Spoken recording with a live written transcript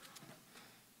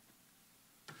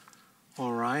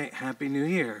All right, Happy New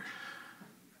Year.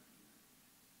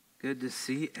 Good to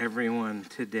see everyone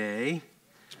today.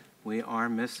 We are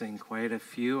missing quite a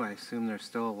few. I assume there's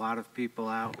still a lot of people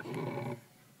out.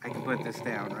 I can put this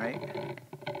down, right?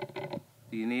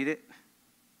 Do you need it?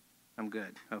 I'm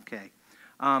good. Okay.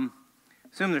 Assume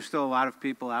there's still a lot of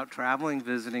people out traveling,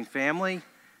 visiting family.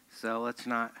 So let's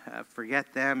not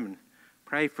forget them and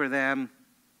pray for them.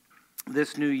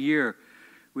 This new year,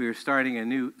 we are starting a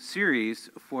new series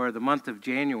for the month of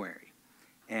January.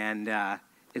 And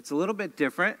it's a little bit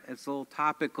different. It's a little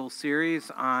topical series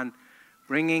on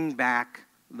bringing back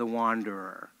the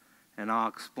wanderer. And I'll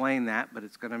explain that, but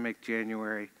it's going to make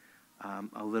January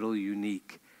a little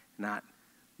unique, not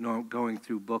going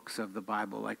through books of the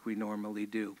Bible like we normally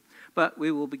do. But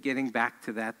we will be getting back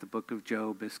to that. The book of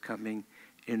Job is coming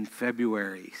in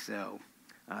February, so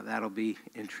that'll be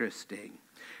interesting.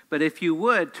 But if you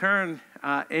would, turn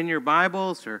in your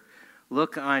Bibles or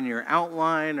look on your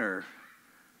outline or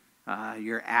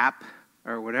your app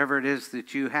or whatever it is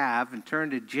that you have and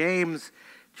turn to James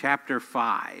chapter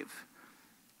 5.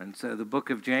 And so the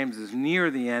book of James is near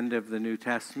the end of the New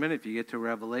Testament. If you get to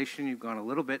Revelation, you've gone a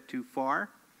little bit too far.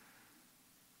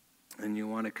 And you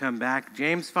want to come back.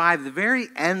 James 5, the very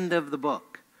end of the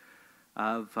book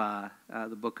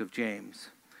of James.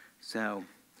 So,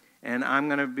 and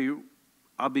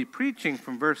I'll be preaching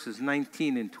from verses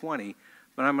 19 and 20,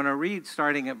 but I'm going to read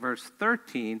starting at verse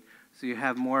 13 so you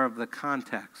have more of the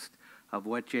context of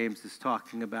what James is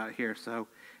talking about here. So,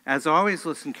 as always,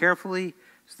 listen carefully.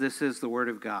 This is the word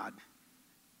of God.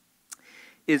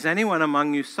 Is anyone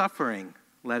among you suffering?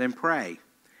 Let him pray.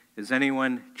 Is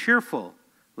anyone cheerful?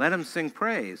 Let him sing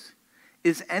praise.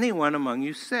 Is anyone among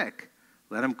you sick?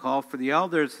 Let him call for the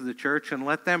elders of the church and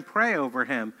let them pray over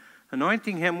him,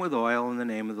 anointing him with oil in the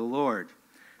name of the Lord.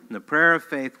 And the prayer of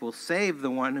faith will save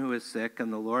the one who is sick,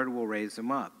 and the Lord will raise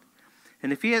him up.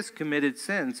 And if he has committed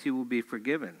sins, he will be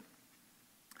forgiven.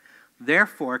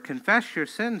 Therefore, confess your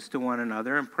sins to one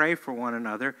another and pray for one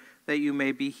another that you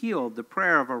may be healed. The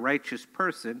prayer of a righteous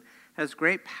person has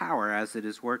great power as it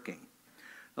is working.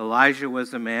 Elijah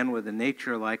was a man with a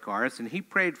nature like ours, and he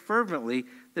prayed fervently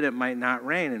that it might not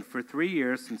rain. And for 3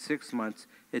 years and 6 months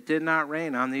it did not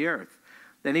rain on the earth.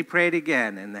 Then he prayed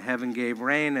again, and the heaven gave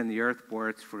rain, and the earth bore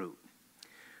its fruit.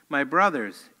 My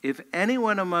brothers, if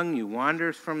anyone among you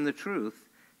wanders from the truth,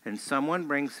 and someone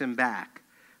brings him back,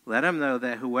 let him know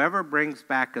that whoever brings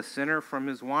back a sinner from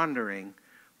his wandering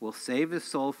will save his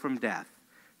soul from death,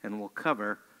 and will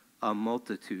cover a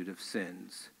multitude of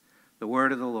sins. The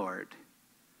word of the Lord.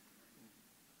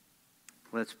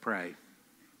 Let's pray.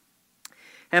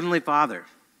 Heavenly Father,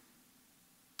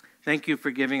 thank you for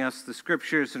giving us the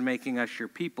scriptures and making us your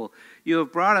people. You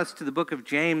have brought us to the book of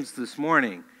James this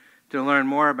morning to learn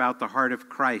more about the heart of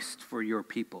Christ for your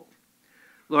people.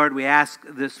 Lord, we ask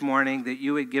this morning that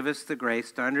you would give us the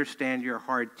grace to understand your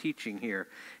hard teaching here.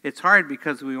 It's hard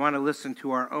because we want to listen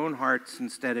to our own hearts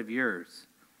instead of yours.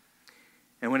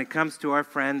 And when it comes to our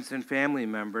friends and family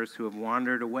members who have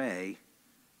wandered away,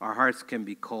 our hearts can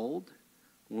be cold,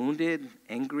 wounded,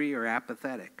 angry, or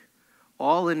apathetic,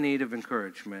 all in need of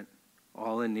encouragement,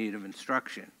 all in need of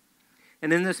instruction.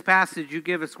 And in this passage, you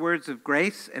give us words of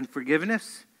grace and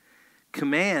forgiveness,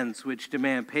 commands which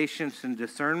demand patience and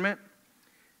discernment,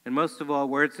 and most of all,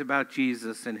 words about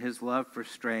Jesus and his love for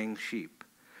straying sheep.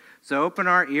 So open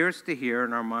our ears to hear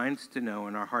and our minds to know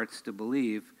and our hearts to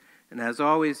believe. And as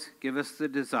always, give us the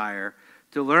desire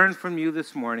to learn from you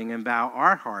this morning and bow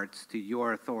our hearts to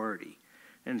your authority.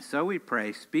 And so we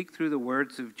pray, speak through the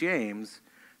words of James,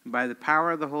 and by the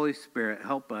power of the Holy Spirit,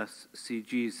 help us see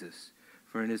Jesus.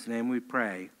 For in his name we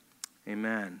pray,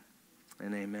 amen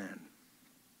and amen.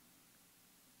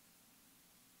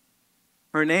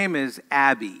 Her name is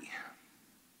Abby.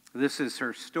 This is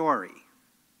her story.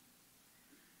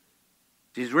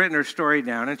 She's written her story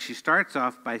down, and she starts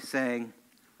off by saying,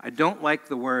 I don't like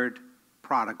the word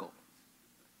prodigal.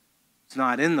 It's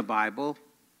not in the Bible,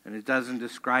 and it doesn't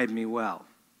describe me well.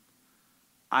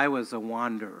 I was a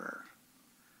wanderer.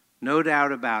 No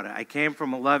doubt about it. I came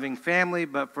from a loving family,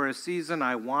 but for a season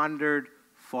I wandered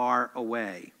far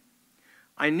away.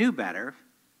 I knew better.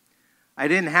 I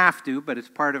didn't have to, but it's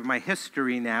part of my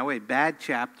history now, a bad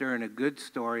chapter and a good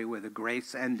story with a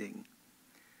grace ending.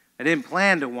 I didn't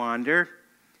plan to wander.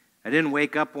 I didn't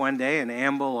wake up one day and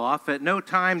amble off. At no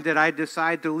time did I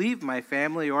decide to leave my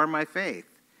family or my faith.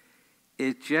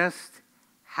 It just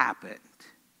happened,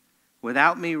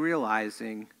 without me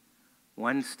realizing,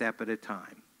 one step at a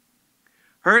time.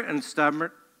 Hurt and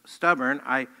stubborn,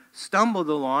 I stumbled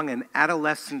along in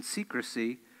adolescent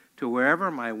secrecy to wherever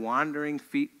my wandering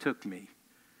feet took me,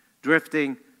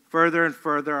 drifting Further and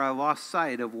further, I lost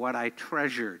sight of what I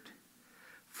treasured.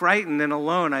 Frightened and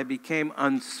alone, I became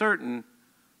uncertain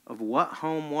of what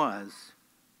home was,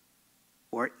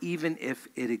 or even if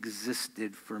it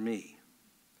existed for me.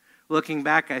 Looking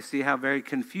back, I see how very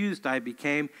confused I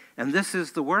became, and this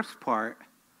is the worst part.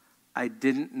 I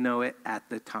didn't know it at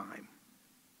the time.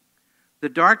 The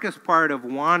darkest part of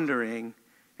wandering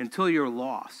until you're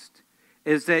lost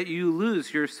is that you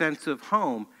lose your sense of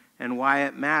home and why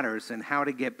it matters and how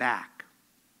to get back.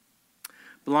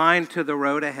 Blind to the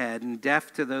road ahead and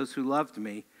deaf to those who loved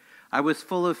me, I was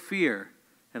full of fear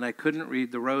and I couldn't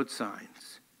read the road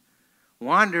signs.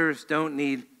 Wanderers don't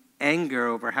need anger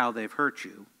over how they've hurt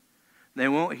you. They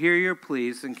won't hear your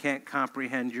pleas and can't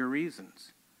comprehend your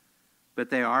reasons.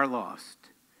 But they are lost.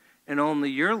 And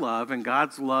only your love and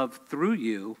God's love through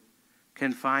you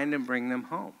can find and bring them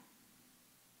home.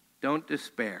 Don't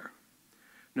despair.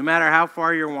 No matter how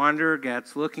far your wanderer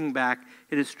gets, looking back,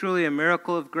 it is truly a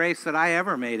miracle of grace that I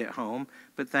ever made it home,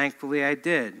 but thankfully I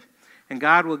did. And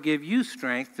God will give you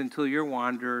strength until your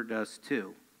wanderer does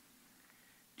too.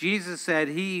 Jesus said,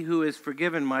 "He who is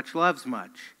forgiven much loves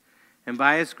much." And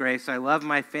by his grace, I love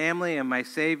my family and my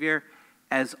Savior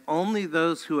as only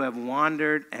those who have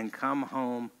wandered and come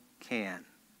home can.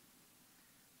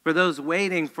 For those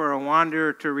waiting for a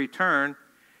wanderer to return,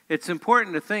 it's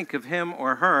important to think of him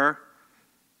or her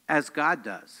as God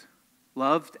does,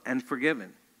 loved and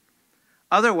forgiven.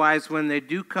 Otherwise, when they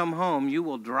do come home, you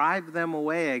will drive them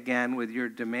away again with your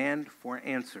demand for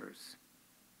answers.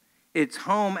 It's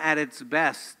home at its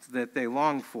best that they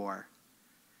long for,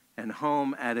 and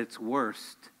home at its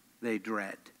worst they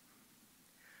dread.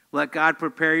 Let God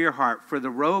prepare your heart for the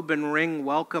robe and ring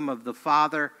welcome of the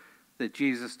Father that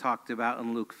Jesus talked about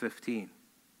in Luke 15.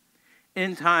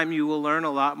 In time, you will learn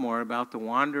a lot more about the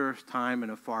wanderer's time in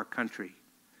a far country.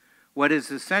 What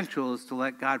is essential is to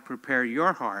let God prepare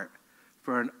your heart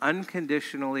for an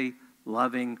unconditionally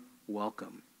loving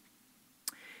welcome.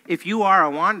 If you are a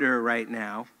wanderer right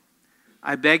now,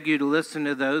 I beg you to listen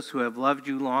to those who have loved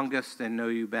you longest and know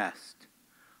you best.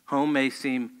 Home may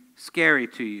seem scary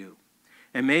to you,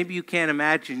 and maybe you can't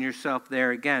imagine yourself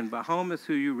there again, but home is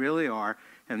who you really are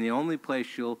and the only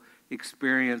place you'll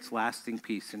experience lasting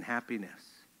peace and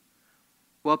happiness.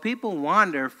 While people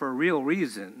wander for real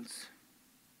reasons,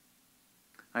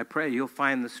 I pray you'll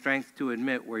find the strength to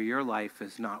admit where your life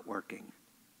is not working.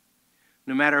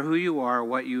 No matter who you are or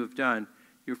what you have done,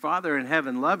 your Father in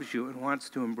heaven loves you and wants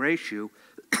to embrace you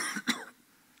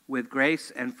with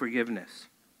grace and forgiveness.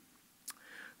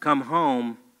 Come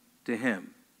home to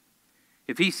him.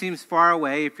 If he seems far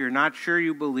away, if you're not sure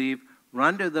you believe,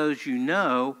 run to those you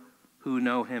know who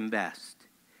know him best.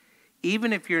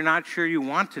 Even if you're not sure you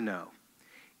want to know,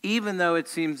 even though it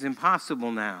seems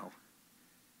impossible now,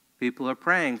 people are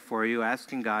praying for you,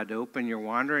 asking God to open your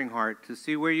wandering heart to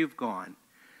see where you've gone,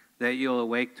 that you'll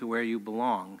awake to where you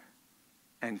belong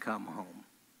and come home.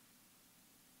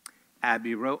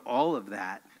 Abby wrote all of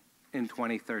that in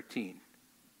 2013,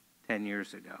 10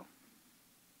 years ago.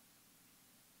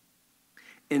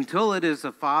 Until it is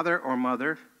a father or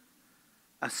mother,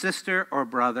 a sister or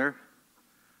brother,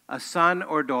 a son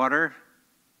or daughter,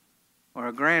 or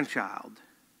a grandchild,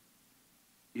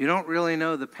 you don't really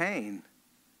know the pain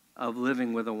of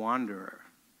living with a wanderer.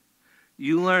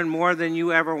 You learn more than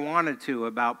you ever wanted to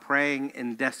about praying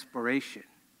in desperation.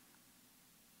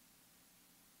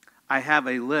 I have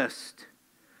a list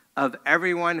of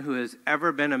everyone who has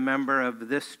ever been a member of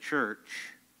this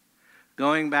church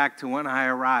going back to when I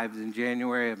arrived in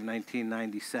January of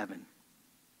 1997.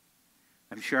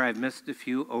 I'm sure I've missed a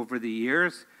few over the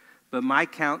years, but my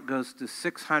count goes to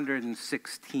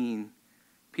 616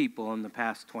 people in the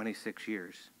past 26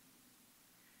 years.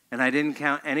 And I didn't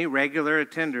count any regular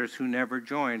attenders who never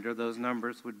joined, or those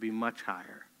numbers would be much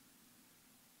higher.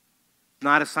 It's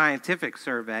not a scientific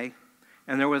survey,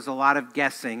 and there was a lot of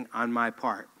guessing on my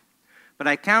part. But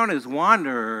I count as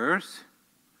wanderers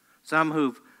some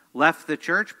who've left the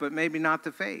church, but maybe not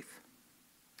the faith.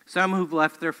 Some who've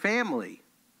left their family,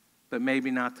 but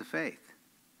maybe not the faith.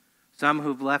 Some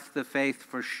who've left the faith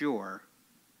for sure,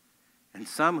 and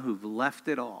some who've left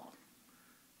it all.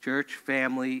 Church,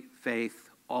 family, faith,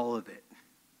 all of it.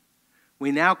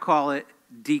 We now call it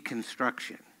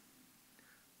deconstruction.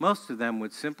 Most of them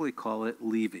would simply call it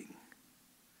leaving.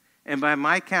 And by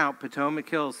my count, Potomac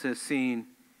Hills has seen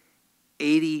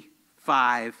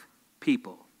 85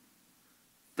 people,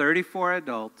 34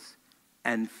 adults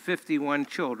and 51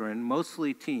 children,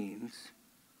 mostly teens,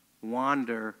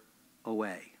 wander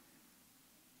away.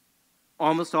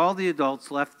 Almost all the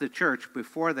adults left the church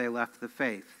before they left the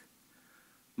faith.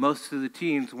 Most of the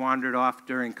teens wandered off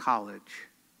during college.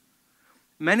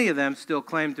 Many of them still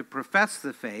claim to profess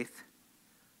the faith.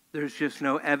 There's just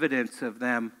no evidence of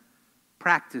them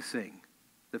practicing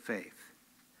the faith.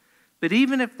 But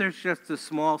even if there's just a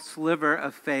small sliver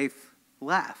of faith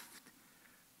left,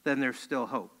 then there's still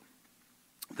hope.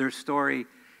 Their story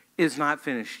is not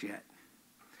finished yet.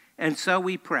 And so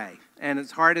we pray. And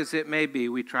as hard as it may be,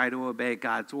 we try to obey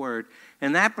God's word.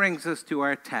 And that brings us to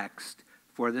our text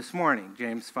for this morning,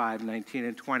 James 5:19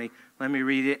 and 20. Let me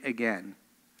read it again.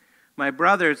 My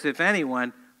brothers, if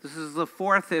anyone, this is the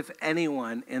fourth if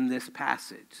anyone in this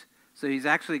passage. So he's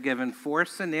actually given 4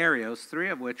 scenarios, 3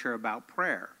 of which are about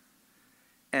prayer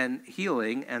and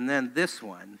healing, and then this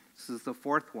one. This is the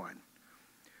 4th one.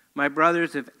 My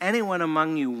brothers, if anyone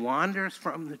among you wanders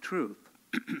from the truth,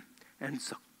 and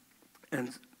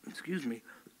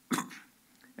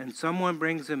someone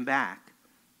brings him back,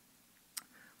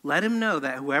 let him know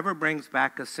that whoever brings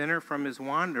back a sinner from his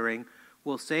wandering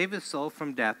will save his soul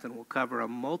from death and will cover a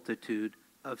multitude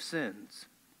of sins.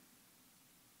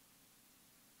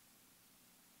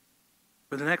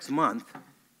 For the next month,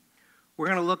 we're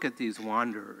going to look at these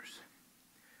wanderers.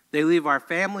 They leave our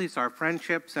families, our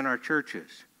friendships, and our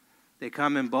churches. They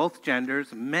come in both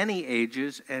genders, many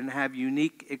ages, and have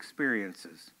unique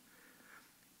experiences.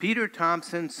 Peter,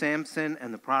 Thompson, Samson,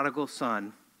 and the prodigal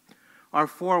son are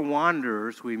 4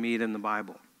 wanderers we meet in the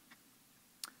Bible.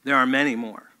 There are many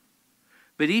more.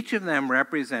 But each of them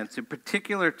represents a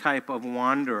particular type of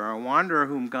wanderer, a wanderer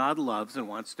whom God loves and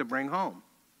wants to bring home.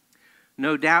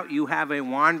 No doubt you have a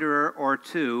wanderer or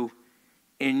 2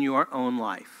 in your own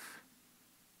life.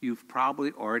 You've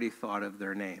probably already thought of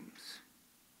their names.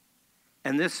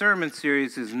 And this sermon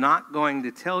series is not going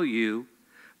to tell you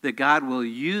that God will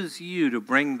use you to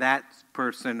bring that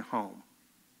person home.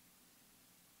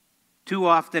 Too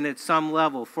often at some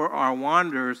level for our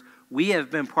wanderers, we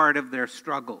have been part of their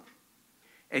struggle,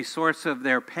 a source of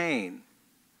their pain,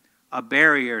 a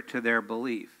barrier to their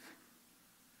belief.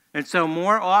 And so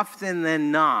more often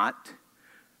than not,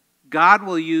 God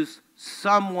will use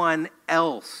someone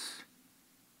else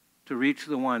to reach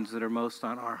the ones that are most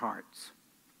on our hearts.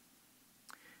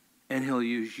 And he'll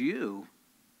use you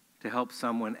to help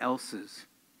someone else's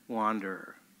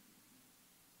wanderer.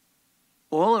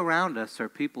 All around us are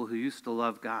people who used to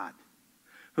love God,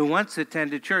 who once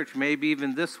attended church, maybe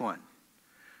even this one,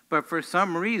 but for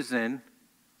some reason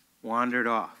wandered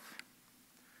off.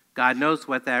 God knows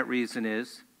what that reason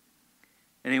is,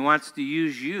 and he wants to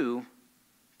use you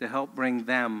to help bring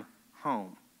them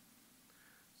home.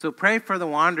 So pray for the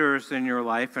wanderers in your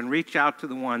life and reach out to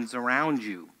the ones around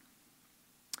you.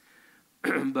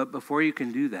 But before you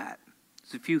can do that,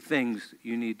 there's a few things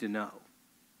you need to know.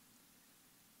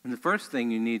 And the first thing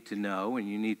you need to know and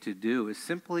you need to do is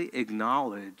simply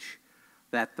acknowledge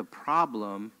that the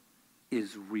problem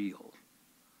is real.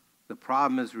 The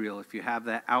problem is real. If you have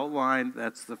that outline,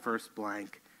 that's the first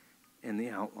blank in the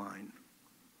outline.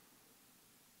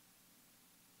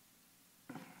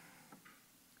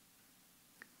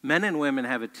 Men and women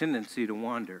have a tendency to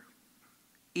wander,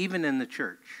 even in the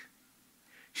church.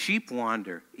 Sheep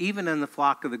wander, even in the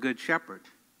flock of the Good Shepherd.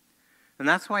 And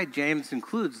that's why James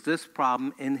includes this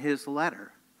problem in his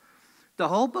letter. The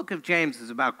whole book of James is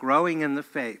about growing in the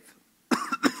faith,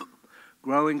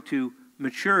 growing to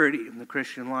maturity in the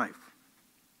Christian life.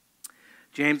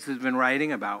 James has been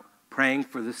writing about praying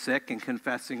for the sick and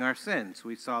confessing our sins.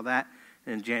 We saw that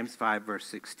in James 5, verse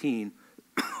 16.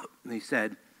 He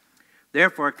said,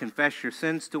 therefore, confess your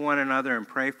sins to one another and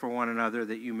pray for one another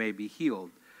that you may be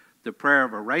healed. The prayer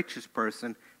of a righteous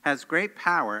person has great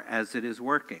power as it is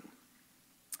working.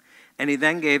 And he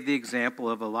then gave the example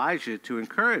of Elijah to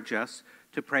encourage us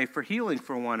to pray for healing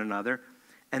for one another.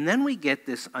 And then we get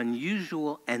this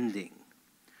unusual ending.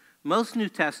 Most New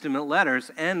Testament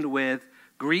letters end with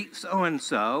greet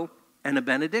so-and-so and a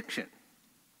benediction.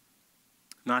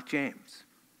 Not James.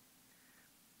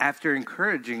 After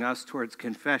encouraging us towards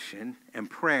confession and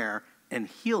prayer and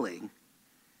healing,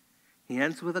 he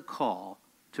ends with a call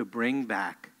to bring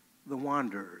back the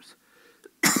wanderers.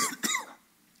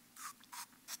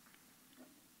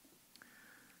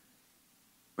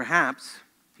 Perhaps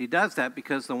he does that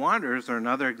because the wanderers are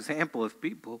another example of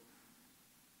people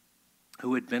who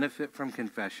would benefit from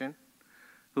confession,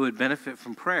 who would benefit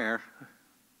from prayer,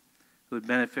 who would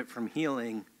benefit from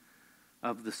healing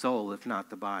of the soul, if not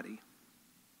the body.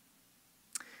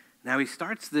 Now he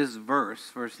starts this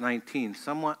verse 19,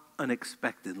 somewhat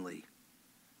unexpectedly.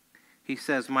 He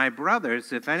says, my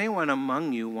brothers, if anyone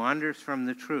among you wanders from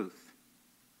the truth.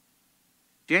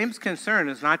 James' concern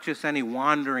is not just any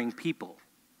wandering people,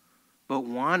 but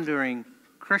wandering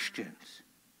Christians.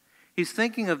 He's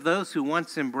thinking of those who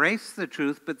once embraced the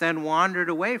truth, but then wandered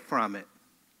away from it.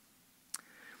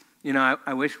 You know,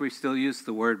 I wish we still used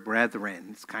the word brethren.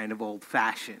 It's kind of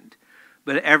old-fashioned.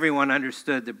 But everyone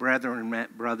understood that brethren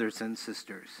meant brothers and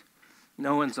sisters.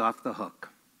 No one's off the hook.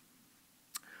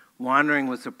 Wandering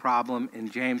was a problem in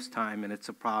James' time, and it's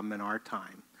a problem in our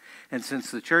time. And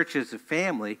since the church is a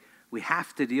family, we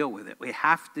have to deal with it. We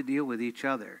have to deal with each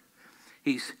other.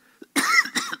 He's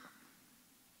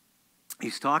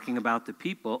talking about the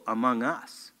people among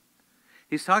us.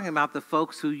 He's talking about the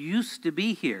folks who used to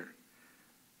be here,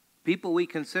 people we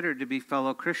consider to be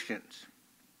fellow Christians.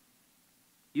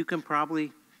 You can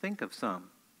probably think of some.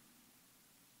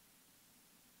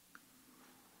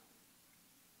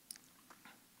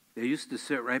 They used to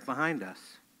sit right behind us.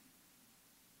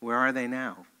 Where are they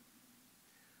now?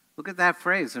 Look at that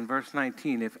phrase in verse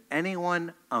 19. If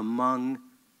anyone among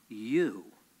you.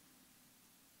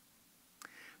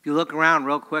 If you look around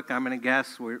real quick, I'm going to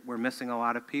guess we're missing a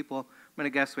lot of people. I'm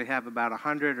going to guess we have about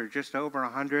 100 or just over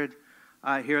 100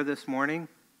 here this morning.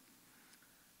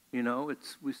 You know,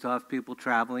 we still have people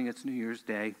traveling. It's New Year's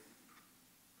Day.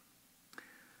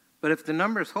 But if the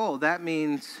numbers hold, that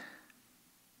means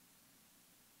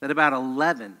that about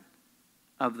 11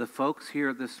 of the folks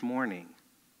here this morning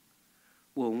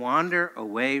will wander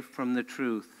away from the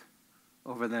truth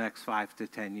over the next 5 to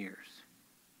 10 years.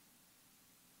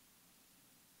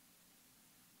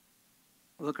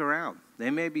 Look around. They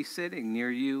may be sitting near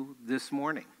you this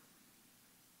morning.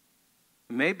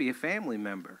 It may be a family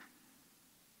member.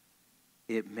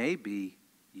 It may be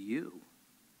you.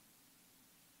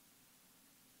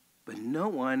 But no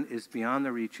one is beyond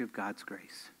the reach of God's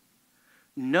grace.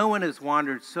 No one has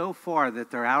wandered so far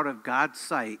that they're out of God's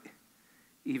sight,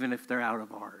 even if they're out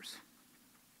of ours.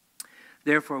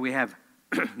 Therefore, we have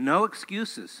no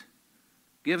excuses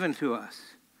given to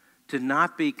us to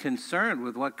not be concerned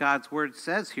with what God's word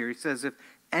says here. He says, if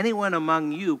anyone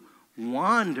among you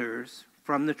wanders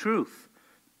from the truth.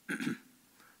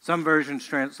 Some versions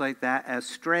translate that as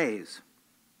strays.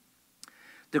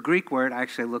 The Greek word, I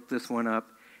actually looked this one up,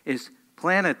 is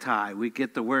planetai. We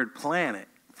get the word planet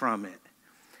from it.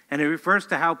 And it refers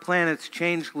to how planets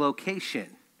change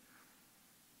location.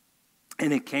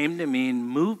 And it came to mean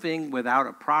moving without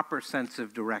a proper sense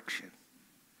of direction.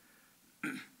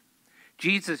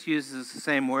 Jesus uses the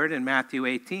same word in Matthew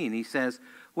 18. He says,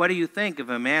 what do you think if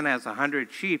a man has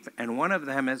 100 sheep and one of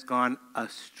them has gone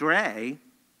astray?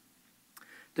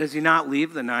 Does he not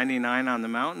leave the 99 on the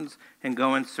mountains and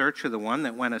go in search of the one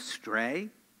that went astray?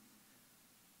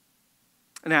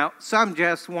 Now, some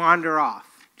just wander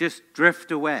off, just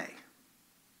drift away.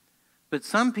 But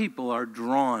some people are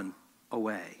drawn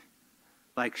away,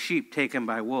 like sheep taken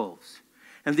by wolves.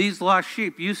 And these lost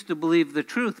sheep used to believe the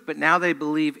truth, but now they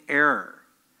believe error.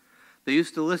 They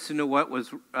used to listen to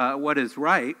what is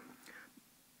right,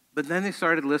 but then they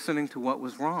started listening to what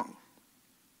was wrong.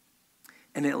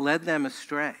 And it led them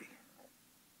astray.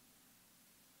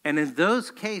 And in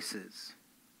those cases,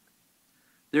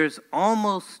 there's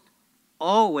almost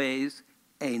always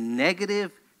a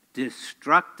negative,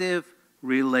 destructive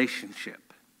relationship.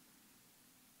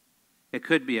 It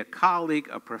could be a colleague,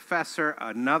 a professor,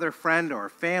 another friend, or a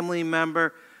family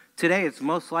member. Today, it's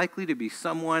most likely to be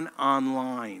someone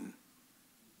online.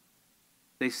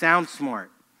 They sound smart.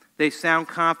 They sound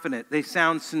confident. They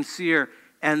sound sincere.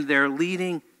 And they're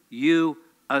leading you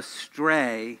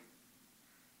astray.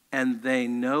 And they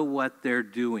know what they're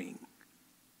doing.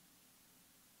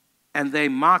 And they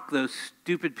mock those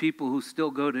stupid people who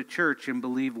still go to church and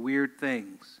believe weird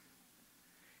things.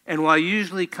 And while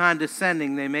usually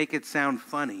condescending, they make it sound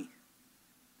funny.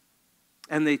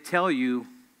 And they tell you,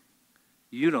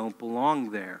 you don't belong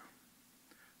there.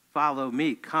 Follow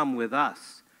me, come with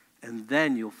us, and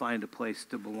then you'll find a place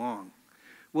to belong.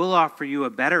 We'll offer you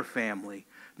a better family,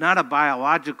 not a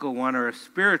biological one or a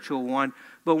spiritual one,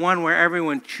 but one where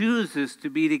everyone chooses to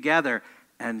be together,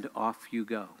 and off you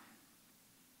go.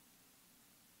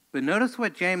 But notice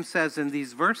what James says in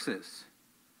these verses.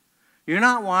 You're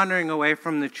not wandering away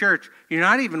from the church. You're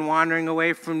not even wandering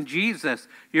away from Jesus.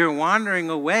 You're wandering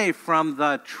away from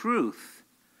the truth.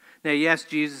 Now, yes,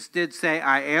 Jesus did say,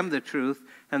 I am the truth,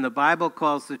 and the Bible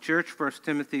calls the church, 1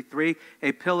 Timothy 3,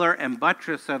 a pillar and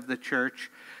buttress of the church.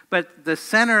 But the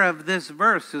center of this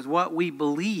verse is what we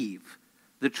believe,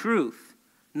 the truth,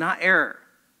 not error.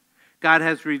 God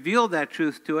has revealed that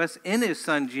truth to us in his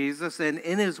Son Jesus and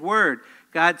in his word.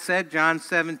 God said, John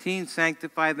 17,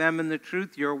 sanctify them in the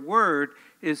truth. Your word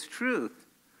is truth.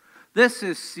 This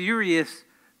is serious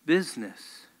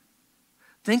business.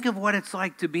 Think of what it's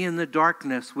like to be in the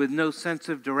darkness with no sense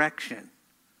of direction.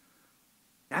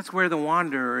 That's where the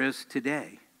wanderer is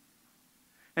today.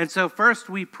 And so first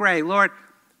we pray, Lord,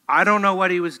 I don't know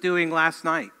what he was doing last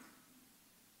night.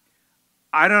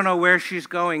 I don't know where she's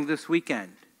going this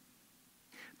weekend.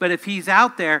 But if he's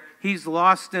out there, he's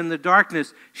lost in the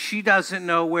darkness. She doesn't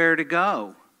know where to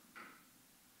go.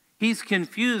 He's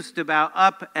confused about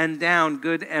up and down,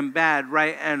 good and bad,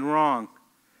 right and wrong.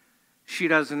 She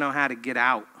doesn't know how to get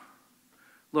out.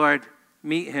 Lord,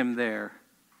 meet him there.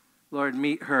 Lord,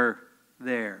 meet her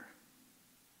there.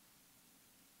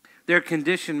 Their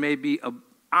condition may be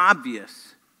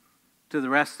obvious to the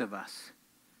rest of us,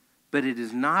 but it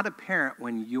is not apparent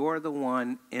when you're the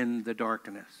one in the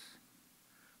darkness.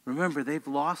 Remember, they've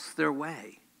lost their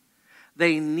way.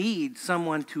 They need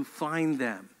someone to find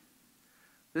them.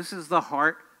 This is the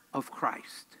heart of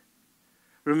Christ.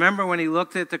 Remember when he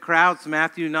looked at the crowds,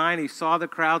 Matthew 9, he saw the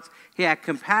crowds. He had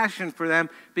compassion for them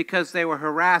because they were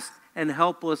harassed and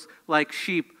helpless like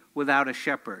sheep without a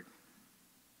shepherd.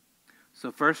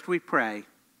 So first we pray,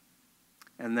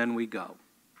 and then we go.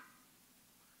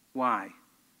 Why?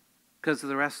 Because of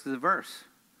the rest of the verse.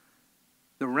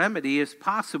 The remedy is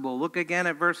possible. Look again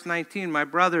at verse 19. My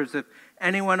brothers, if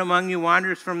anyone among you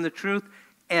wanders from the truth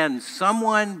and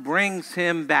someone brings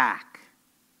him back.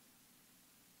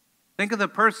 Think of the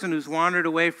person who's wandered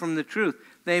away from the truth.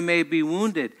 They may be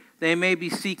wounded. They may be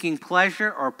seeking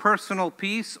pleasure or personal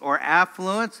peace or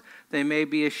affluence. They may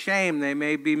be ashamed. They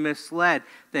may be misled.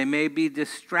 They may be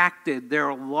distracted.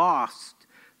 They're lost.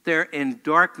 They're in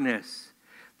darkness.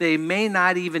 They may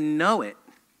not even know it.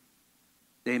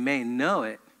 They may know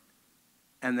it,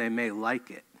 and they may like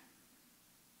it.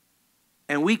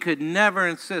 And we could never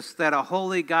insist that a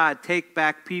holy God take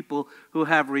back people who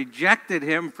have rejected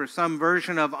him for some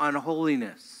version of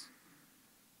unholiness.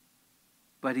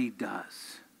 But he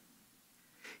does.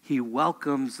 He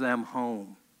welcomes them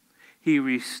home. He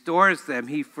restores them.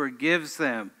 He forgives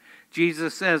them.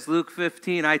 Jesus says, Luke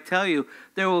 15, I tell you,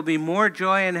 there will be more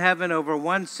joy in heaven over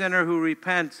one sinner who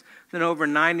repents than over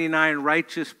 99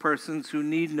 righteous persons who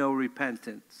need no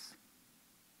repentance.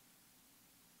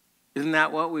 Isn't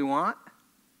that what we want?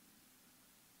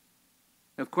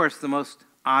 Of course, the most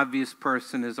obvious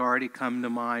person has already come to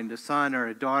mind, a son or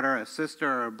a daughter, a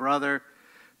sister or a brother,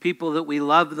 people that we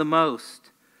love the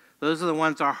most. Those are the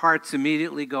ones our hearts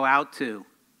immediately go out to.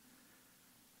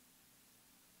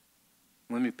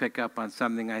 Let me pick up on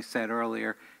something I said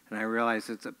earlier, and I realize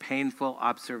it's a painful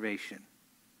observation.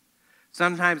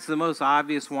 Sometimes the most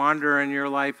obvious wanderer in your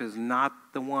life is not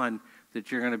the one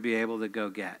that you're going to be able to go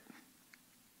get.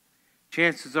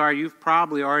 Chances are you've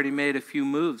probably already made a few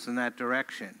moves in that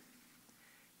direction,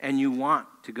 and you want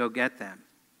to go get them.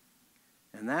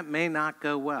 And that may not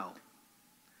go well.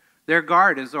 Their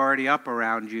guard is already up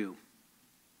around you.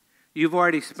 You've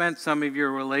already spent some of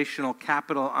your relational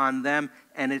capital on them,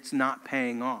 and it's not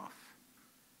paying off.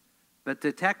 But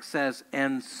the text says,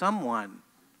 and someone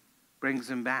brings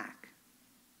him back.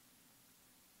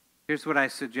 Here's what I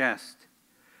suggest.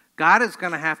 God is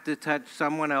going to have to touch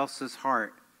someone else's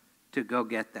heart to go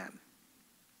get them.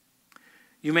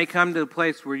 You may come to a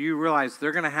place where you realize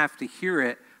they're going to have to hear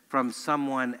it from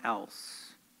someone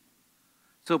else.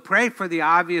 So pray for the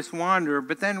obvious wanderer,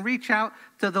 but then reach out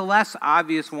to the less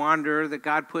obvious wanderer that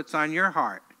God puts on your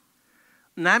heart.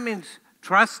 And that means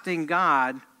trusting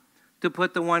God to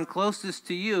put the one closest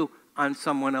to you on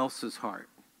someone else's heart.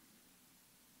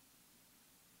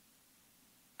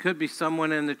 Could be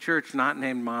someone in the church not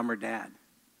named mom or dad.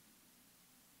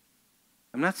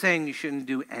 I'm not saying you shouldn't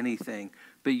do anything,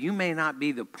 but you may not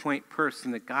be the point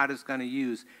person that God is going to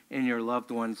use in your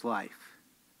loved one's life.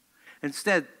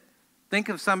 Instead, think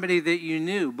of somebody that you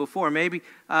knew before, maybe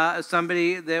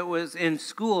somebody that was in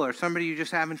school or somebody you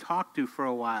just haven't talked to for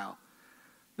a while.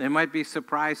 They might be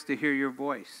surprised to hear your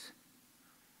voice.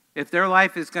 If their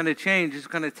life is going to change, it's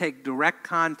going to take direct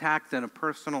contact and a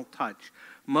personal touch.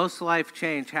 Most life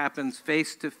change happens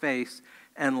face to face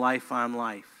and life on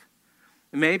life.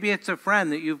 Maybe it's a friend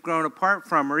that you've grown apart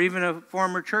from, or even a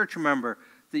former church member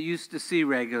that you used to see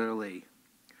regularly.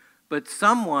 But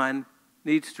someone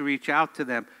needs to reach out to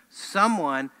them.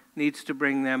 Someone needs to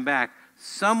bring them back.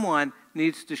 Someone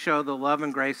needs to show the love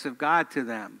and grace of God to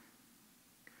them.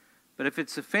 But if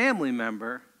it's a family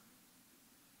member,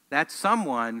 that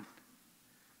someone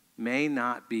may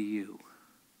not be you.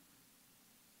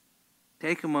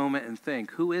 Take a moment and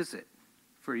think, who is it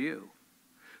for you?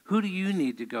 Who do you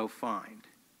need to go find?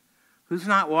 Who's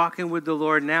not walking with the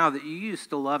Lord now that you used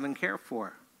to love and care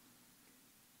for?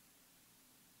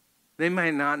 They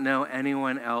might not know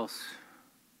anyone else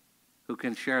who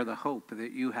can share the hope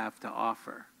that you have to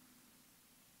offer.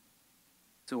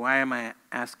 So why am I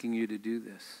asking you to do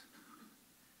this?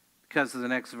 Because of the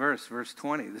next verse, verse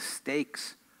 20. The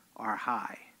stakes are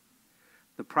high.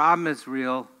 The problem is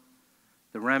real,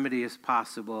 the remedy is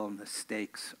possible, and the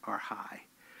stakes are high.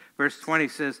 Verse 20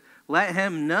 says, let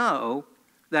him know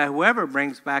that whoever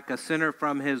brings back a sinner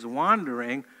from his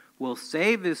wandering will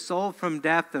save his soul from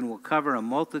death and will cover a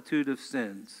multitude of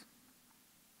sins.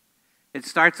 It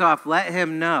starts off, let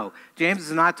him know. James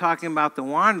is not talking about the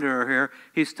wanderer here.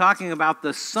 He's talking about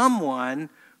the someone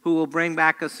who will bring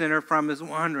back a sinner from his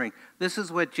wandering. This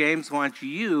is what James wants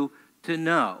you to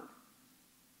know.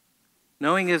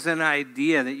 Knowing is an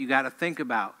idea that you got to think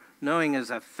about. Knowing is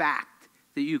a fact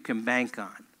that you can bank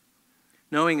on.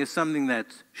 Knowing is something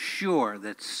that's sure,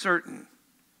 that's certain.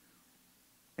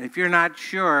 And if you're not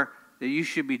sure that you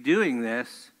should be doing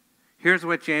this, here's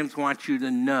what James wants you to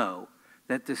know,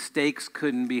 that the stakes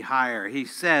couldn't be higher. He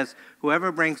says,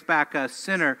 whoever brings back a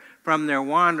sinner from their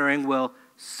wandering will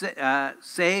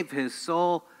save his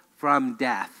soul from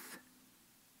death.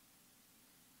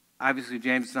 Obviously,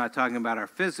 James is not talking about our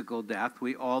physical death.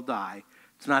 We all die.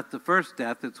 It's not the first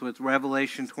death. It's what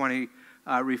Revelation 20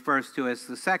 refers to as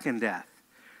the second death.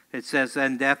 It says,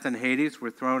 then death and Hades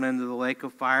were thrown into the lake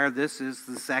of fire. This is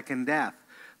the second death,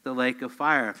 the lake of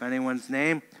fire. If anyone's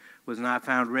name was not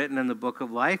found written in the book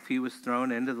of life, he was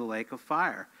thrown into the lake of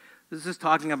fire. This is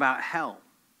talking about hell.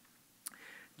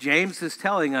 James is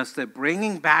telling us that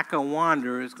bringing back a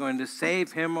wanderer is going to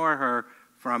save him or her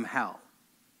from hell.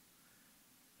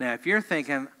 Now, if you're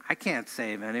thinking, I can't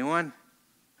save anyone,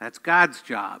 that's God's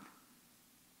job,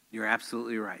 you're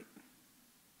absolutely right.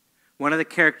 One of the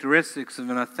characteristics of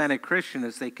an authentic Christian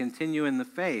is they continue in the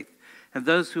faith. And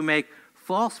those who make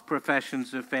false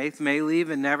professions of faith may leave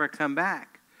and never come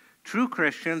back. True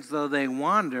Christians, though they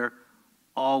wander,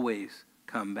 always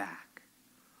come back.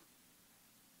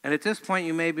 And at this point,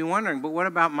 you may be wondering, but what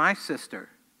about my sister?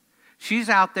 She's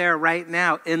out there right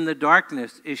now in the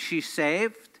darkness. Is she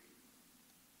saved?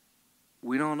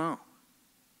 We don't know.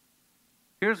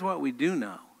 Here's what we do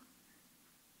know.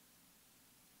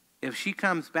 If she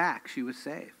comes back, she was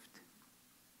saved.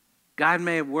 God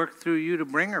may have worked through you to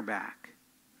bring her back.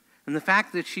 And the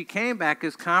fact that she came back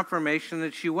is confirmation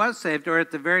that she was saved, or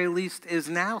at the very least is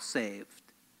now saved.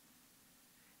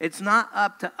 It's not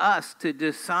up to us to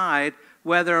decide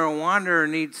whether a wanderer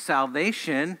needs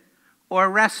salvation or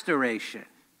restoration.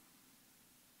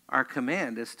 Our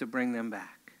command is to bring them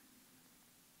back.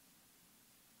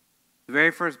 The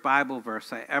very first Bible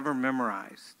verse I ever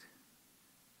memorized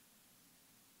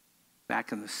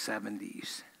back in the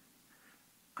 70s.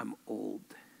 I'm old.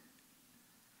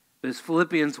 It was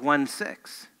Philippians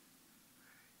 1:6.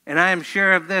 And I am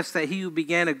sure of this, that he who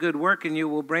began a good work in you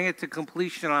will bring it to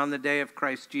completion on the day of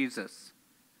Christ Jesus.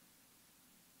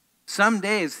 Some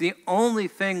days, the only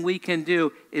thing we can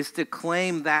do is to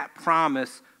claim that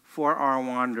promise for our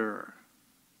wanderer.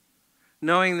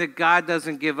 Knowing that God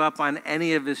doesn't give up on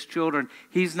any of his children.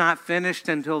 He's not finished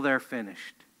until they're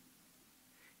finished.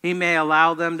 He may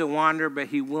allow them to wander, but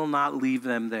he will not leave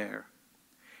them there.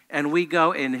 And we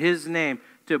go in his name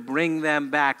to bring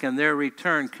them back, and their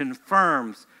return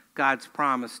confirms God's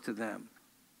promise to them.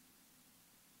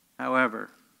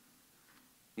 However,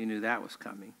 you knew that was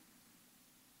coming.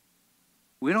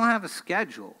 We don't have a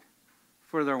schedule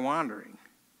for their wandering.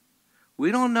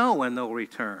 We don't know when they'll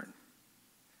return.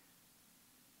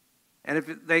 And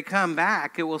if they come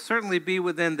back, it will certainly be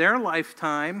within their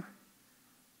lifetime,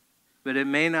 but it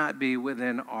may not be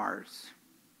within ours.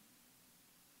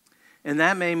 And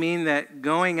that may mean that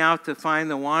going out to find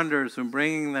the wanderers and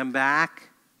bringing them back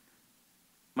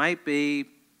might be,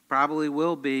 probably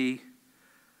will be,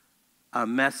 a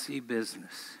messy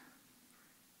business.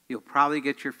 You'll probably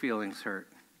get your feelings hurt.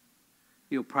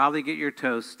 You'll probably get your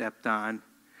toes stepped on.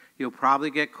 You'll probably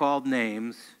get called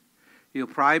names. You'll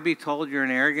probably be told you're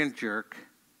an arrogant jerk.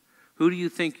 Who do you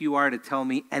think you are to tell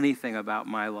me anything about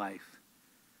my life?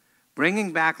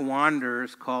 Bringing back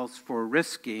wanderers calls for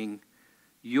risking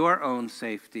your own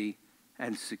safety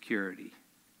and security.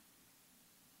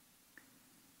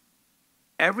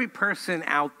 Every person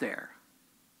out there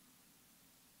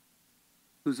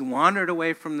who's wandered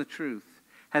away from the truth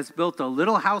has built a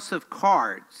little house of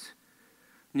cards,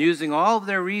 and using all of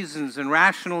their reasons and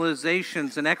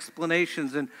rationalizations and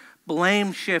explanations and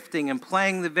blame shifting and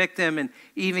playing the victim and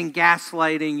even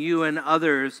gaslighting you and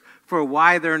others for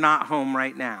why they're not home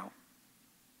right now.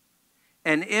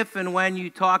 And if and when you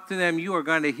talk to them, you are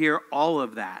going to hear all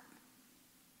of that.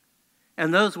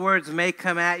 And those words may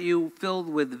come at you filled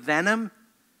with venom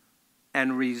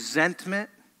and resentment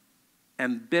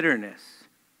and bitterness.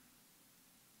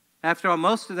 After all,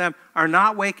 most of them are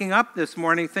not waking up this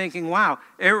morning thinking, wow,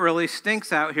 it really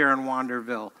stinks out here in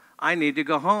Wanderville. I need to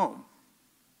go home.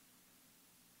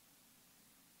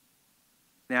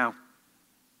 Now,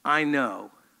 I know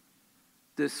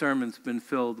this sermon's been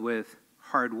filled with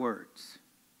hard words.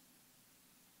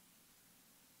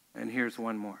 And here's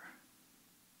one more.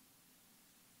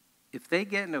 If they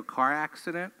get in a car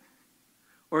accident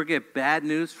or get bad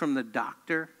news from the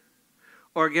doctor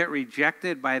or get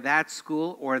rejected by that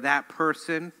school or that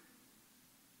person,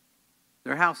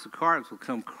 their house of cards will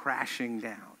come crashing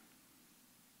down.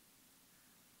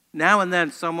 Now and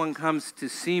then someone comes to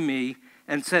see me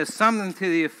and says something to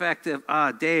the effect of,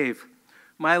 Dave,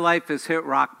 my life has hit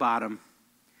rock bottom.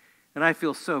 And I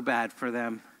feel so bad for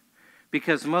them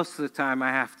because most of the time I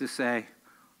have to say,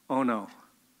 oh no,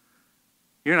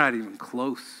 you're not even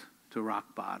close to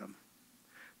rock bottom.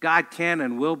 God can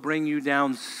and will bring you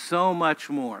down so much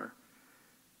more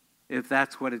if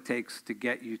that's what it takes to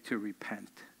get you to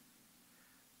repent.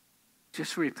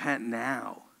 Just repent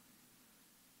now.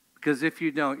 Because if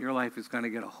you don't, your life is going to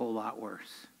get a whole lot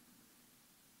worse.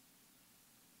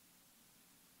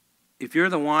 If you're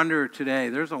the wanderer today,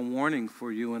 there's a warning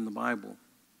for you in the Bible.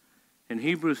 In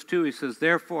Hebrews 2, he says,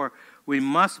 therefore, we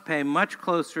must pay much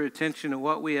closer attention to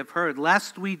what we have heard,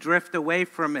 lest we drift away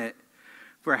from it.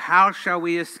 For how shall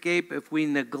we escape if we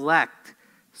neglect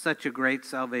such a great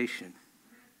salvation?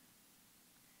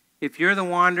 If you're the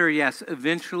wanderer, yes,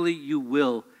 eventually you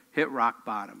will hit rock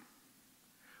bottom.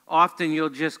 Often you'll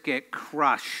just get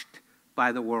crushed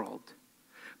by the world,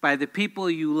 by the people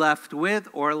you left with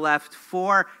or left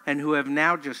for and who have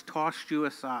now just tossed you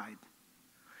aside.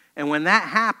 And when that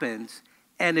happens,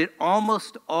 and it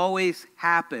almost always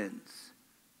happens,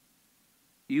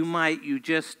 you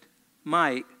just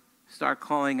might start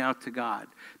calling out to God.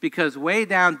 Because way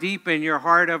down deep in your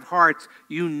heart of hearts,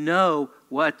 you know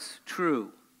what's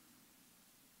true.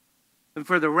 And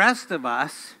for the rest of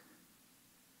us,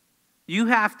 you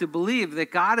have to believe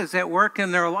that God is at work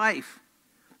in their life,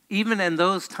 even in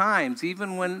those times,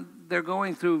 even when they're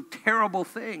going through terrible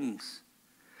things.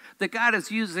 That God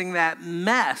is using that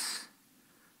mess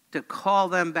to call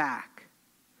them back.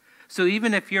 So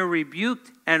even if you're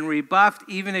rebuked and rebuffed,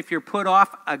 even if you're put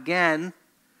off again,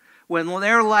 when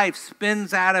their life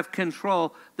spins out of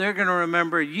control, they're going to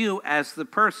remember you as the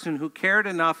person who cared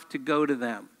enough to go to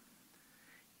them,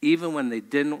 even when they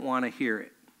didn't want to hear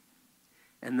it.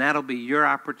 And that'll be your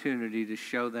opportunity to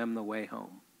show them the way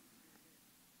home.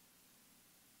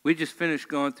 We just finished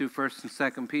going through 1st and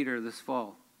 2nd Peter this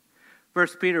fall. 1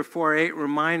 Peter 4:8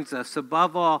 reminds us,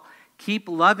 above all, keep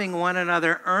loving one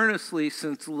another earnestly,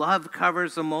 since love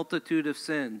covers a multitude of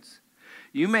sins.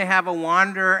 You may have a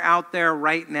wanderer out there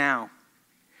right now,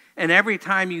 and every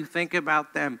time you think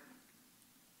about them,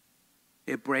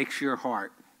 it breaks your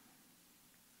heart.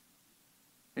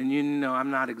 And you know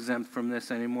I'm not exempt from this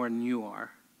any more than you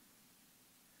are.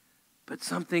 But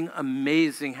something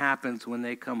amazing happens when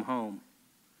they come home.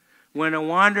 When a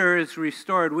wanderer is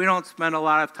restored, we don't spend a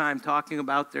lot of time talking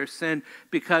about their sin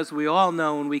because we all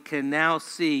know and we can now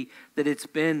see that it's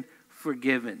been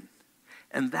forgiven.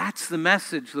 And that's the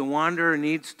message the wanderer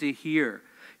needs to hear.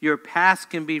 Your past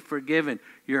can be forgiven.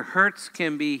 Your hurts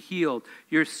can be healed.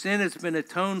 Your sin has been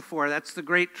atoned for. That's the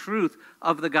great truth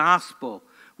of the gospel.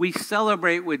 We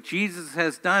celebrate what Jesus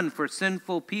has done for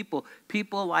sinful people,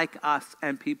 people like us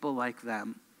and people like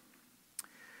them.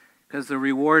 Because the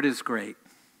reward is great.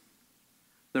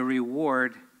 The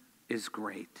reward is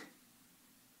great.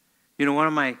 You know, one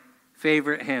of my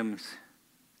favorite hymns,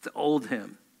 it's an old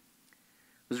hymn,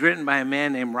 was written by a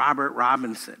man named Robert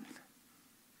Robinson.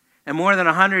 And more than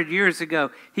 100 years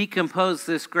ago, he composed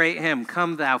this great hymn,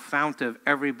 Come Thou Fount of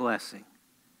Every Blessing.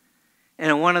 And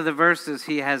in one of the verses,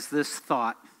 he has this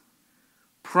thought,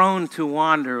 prone to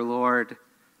wander, Lord,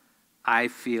 I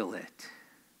feel it.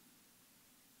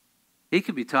 He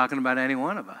could be talking about any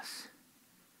one of us.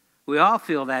 We all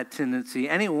feel that tendency.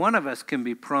 Any one of us can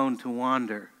be prone to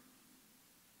wander.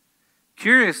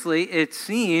 Curiously, it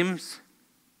seems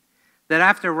that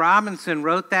after Robinson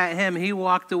wrote that hymn, he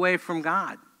walked away from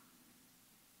God.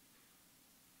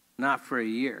 Not for a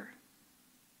year,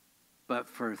 but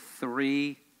for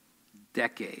 3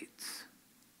 decades.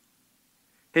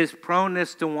 His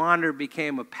proneness to wander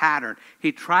became a pattern.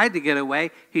 He tried to get away,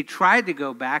 he tried to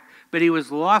go back, but he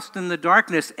was lost in the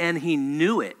darkness, and he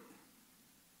knew it.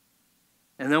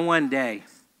 And then one day,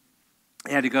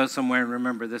 he had to go somewhere, and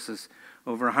remember, this is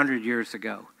over 100 years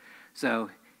ago.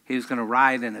 So he was going to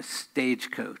ride in a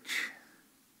stagecoach.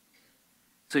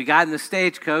 So he got in the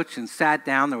stagecoach and sat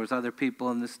down. There was other people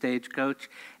in the stagecoach.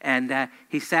 And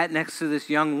he sat next to this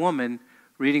young woman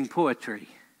reading poetry.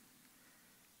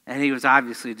 And he was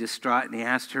obviously distraught, and he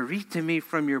asked her, read to me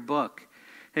from your book.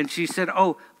 And she said,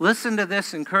 oh, listen to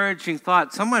this encouraging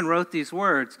thought. Someone wrote these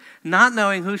words. Not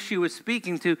knowing who she was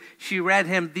speaking to, she read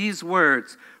him these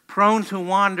words. Prone to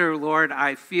wander, Lord,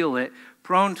 I feel it.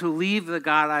 Prone to leave the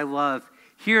God I love.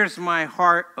 Here's my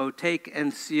heart, O take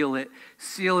and seal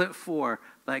it for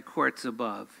thy courts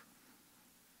above.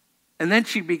 And then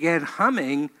she began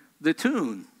humming the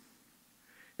tune.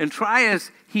 And try as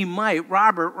he might,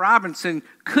 Robert Robinson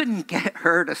couldn't get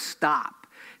her to stop.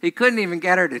 He couldn't even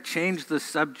get her to change the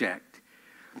subject.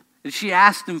 And she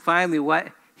asked him finally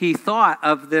what he thought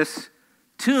of this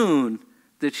tune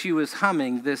that she was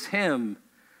humming, this hymn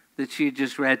that she had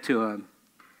just read to him.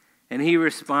 And he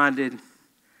responded,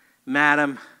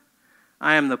 "Madam,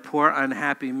 I am the poor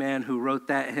unhappy man who wrote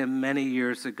that hymn many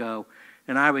years ago,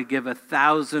 and I would give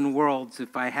 1,000 worlds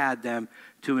if I had them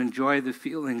to enjoy the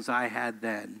feelings I had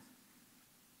then."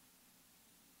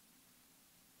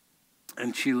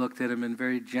 And she looked at him, and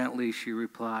very gently she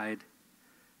replied,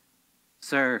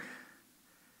 "Sir,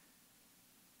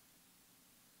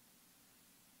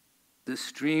 the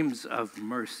streams of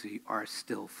mercy are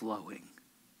still flowing."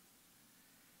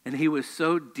 And he was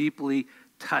so deeply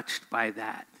touched by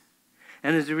that.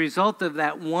 And as a result of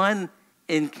that one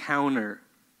encounter,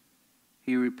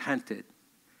 he repented.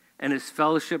 And his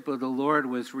fellowship with the Lord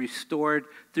was restored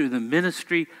through the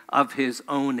ministry of his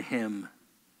own hymn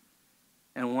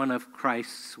and one of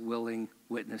Christ's willing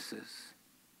witnesses.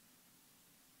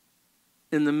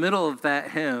 In the middle of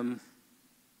that hymn,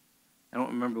 I don't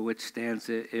remember which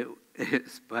stanza it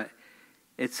is, but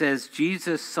it says,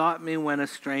 "Jesus sought me when a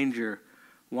stranger,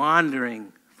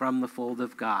 wandering from the fold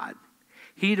of God.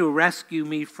 He, to rescue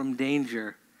me from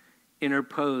danger,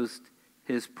 interposed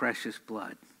his precious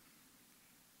blood."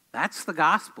 That's the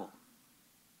gospel.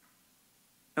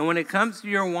 And when it comes to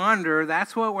your wanderer,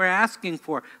 that's what we're asking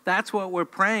for. That's what we're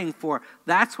praying for.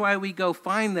 That's why we go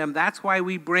find them. That's why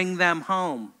we bring them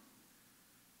home.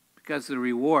 Because the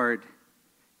reward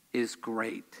is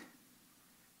great.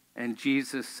 And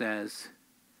Jesus says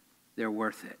they're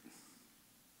worth it.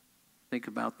 Think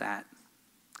about that.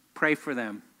 Pray for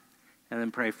them, and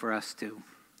then pray for us too.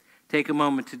 Take a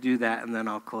moment to do that, and then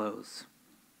I'll close.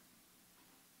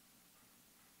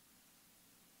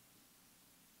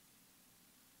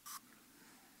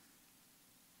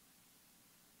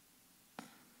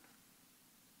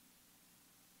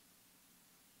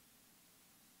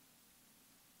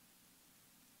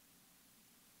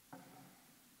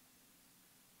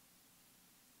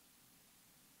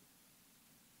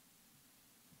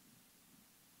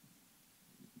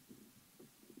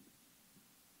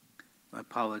 I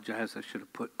apologize. I should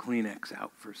have put Kleenex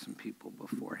out for some people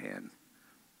beforehand.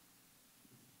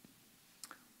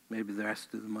 Maybe the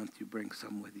rest of the month you bring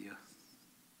some with you.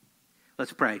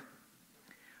 Let's pray.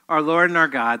 Our Lord and our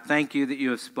God, thank you that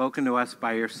you have spoken to us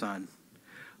by your Son.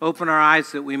 Open our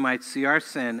eyes that we might see our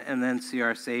sin and then see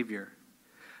our Savior.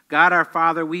 God our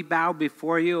Father, we bow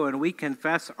before you and we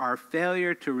confess our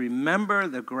failure to remember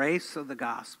the grace of the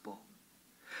gospel.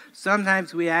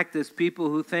 Sometimes we act as people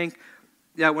who think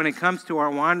that when it comes to our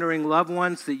wandering loved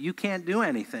ones that you can't do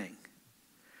anything.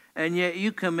 And yet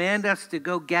you command us to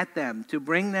go get them, to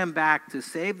bring them back, to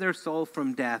save their soul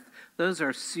from death. Those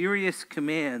are serious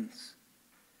commands.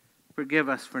 Forgive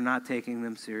us for not taking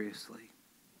them seriously.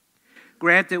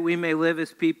 Grant that we may live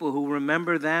as people who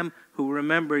remember them, who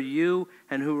remember you,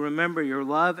 and who remember your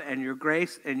love and your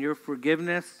grace and your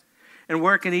forgiveness, and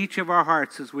work in each of our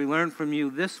hearts as we learn from you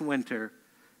this winter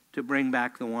to bring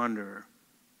back the wanderer.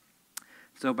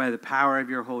 So by the power of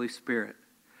your Holy Spirit,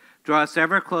 draw us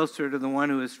ever closer to the one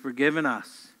who has forgiven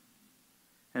us,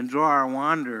 and draw our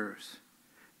wanderers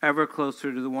ever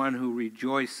closer to the one who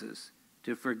rejoices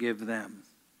to forgive them.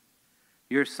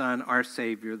 Your Son, our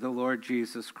Savior, the Lord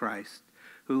Jesus Christ,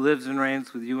 who lives and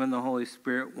reigns with you in the Holy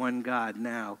Spirit, one God,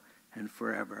 now and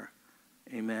forever.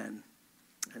 Amen.